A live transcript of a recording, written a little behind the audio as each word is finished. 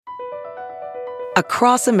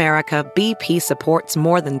Across America, BP supports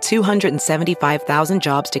more than 275,000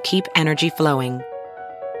 jobs to keep energy flowing.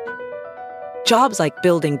 Jobs like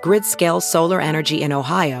building grid-scale solar energy in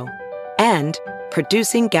Ohio and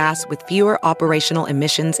producing gas with fewer operational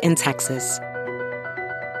emissions in Texas.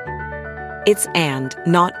 It's and,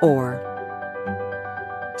 not or.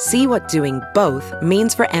 See what doing both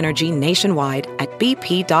means for energy nationwide at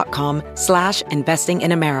bp.com/investing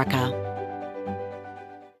in America.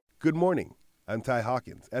 Good morning. I'm Ty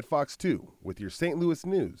Hawkins at Fox 2 with your St. Louis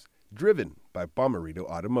news, driven by Bomarito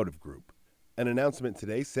Automotive Group. An announcement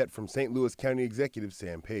today set from St. Louis County Executive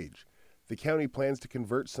Sam Page. The county plans to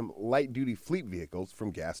convert some light-duty fleet vehicles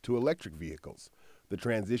from gas to electric vehicles. The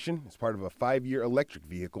transition is part of a 5-year electric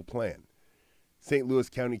vehicle plan. St. Louis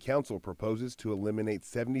County Council proposes to eliminate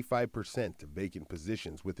 75% of vacant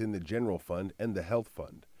positions within the general fund and the health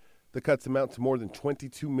fund. The cuts amount to more than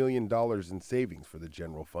 $22 million in savings for the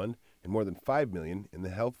general fund and more than $5 million in the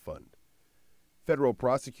health fund. Federal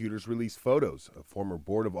prosecutors released photos of former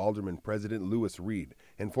Board of Aldermen President Lewis Reed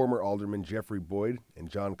and former Alderman Jeffrey Boyd and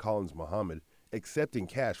John Collins Muhammad accepting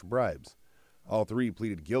cash bribes. All three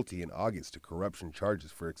pleaded guilty in August to corruption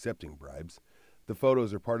charges for accepting bribes. The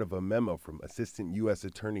photos are part of a memo from Assistant U.S.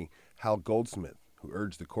 Attorney Hal Goldsmith, who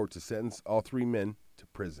urged the court to sentence all three men to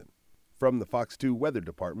prison. From the Fox 2 Weather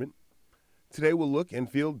Department, today will look and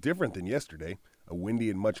feel different than yesterday. A windy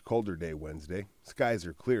and much colder day Wednesday. Skies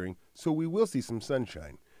are clearing, so we will see some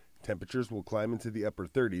sunshine. Temperatures will climb into the upper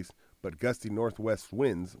 30s, but gusty northwest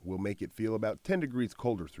winds will make it feel about 10 degrees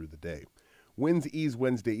colder through the day. Winds ease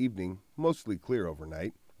Wednesday evening, mostly clear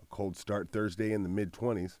overnight. A cold start Thursday in the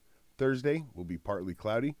mid-20s. Thursday will be partly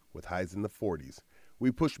cloudy with highs in the 40s.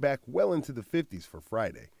 We push back well into the 50s for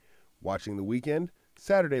Friday. Watching the weekend,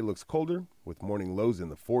 Saturday looks colder with morning lows in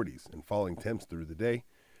the 40s and falling temps through the day.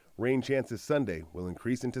 Rain chances Sunday will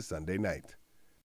increase into Sunday night.